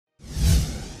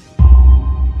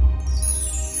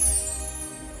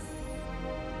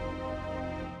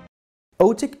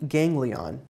Otic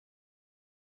ganglion.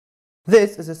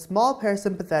 This is a small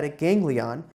parasympathetic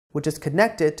ganglion which is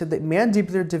connected to the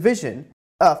mandibular division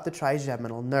of the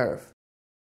trigeminal nerve.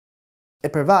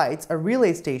 It provides a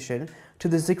relay station to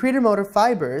the secretomotor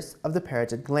fibers of the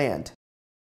parotid gland.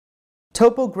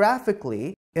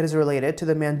 Topographically, it is related to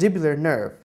the mandibular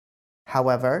nerve.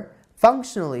 However,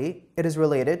 functionally, it is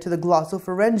related to the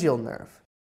glossopharyngeal nerve.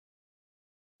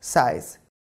 Size.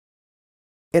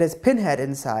 It is pinhead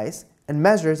in size and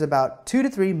measures about 2 to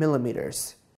 3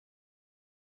 millimeters.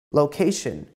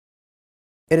 Location.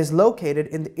 It is located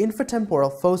in the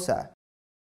infratemporal fossa,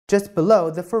 just below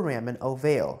the foramen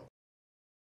ovale.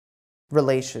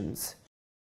 Relations.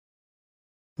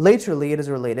 Laterally, it is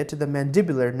related to the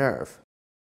mandibular nerve.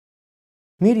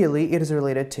 Medially, it is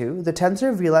related to the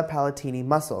tensor veli palatini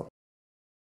muscle.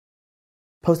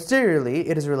 Posteriorly,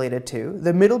 it is related to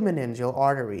the middle meningeal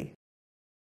artery.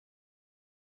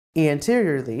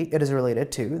 Anteriorly, it is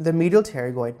related to the medial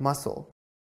pterygoid muscle.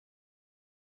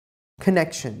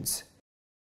 Connections.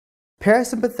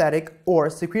 Parasympathetic or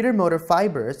secretomotor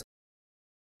fibers.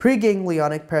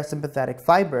 Preganglionic parasympathetic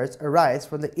fibers arise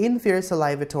from the inferior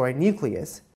salivatory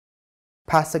nucleus,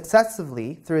 pass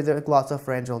successively through the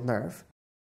glossopharyngeal nerve,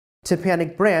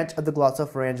 tympanic branch of the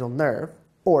glossopharyngeal nerve,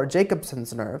 or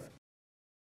Jacobson's nerve,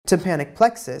 tympanic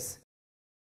plexus,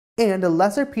 and a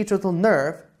lesser petrosal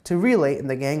nerve to relay in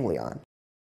the ganglion.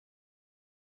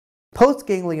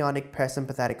 Postganglionic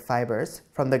parasympathetic fibers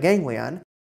from the ganglion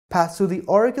pass through the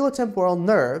auriculotemporal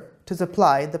nerve to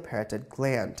supply the parotid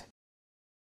gland.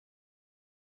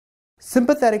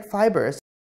 Sympathetic fibers.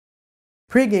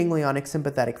 Preganglionic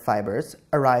sympathetic fibers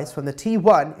arise from the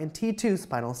T1 and T2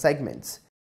 spinal segments,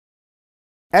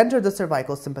 enter the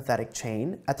cervical sympathetic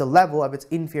chain at the level of its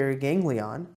inferior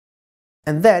ganglion,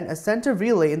 and then ascend to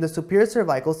relay in the superior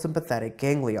cervical sympathetic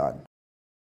ganglion.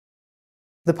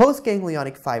 The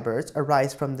postganglionic fibers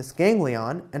arise from this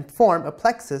ganglion and form a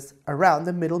plexus around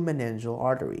the middle meningeal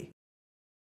artery.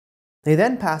 They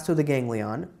then pass through the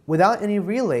ganglion without any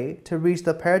relay to reach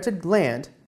the parotid gland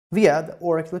via the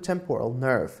auriculotemporal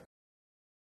nerve.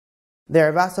 They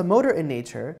are vasomotor in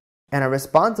nature and are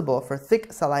responsible for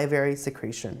thick salivary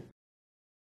secretion.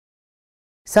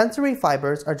 Sensory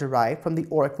fibers are derived from the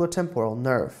auriculotemporal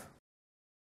nerve.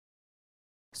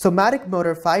 Somatic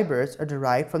motor fibers are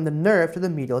derived from the nerve to the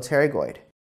medial pterygoid.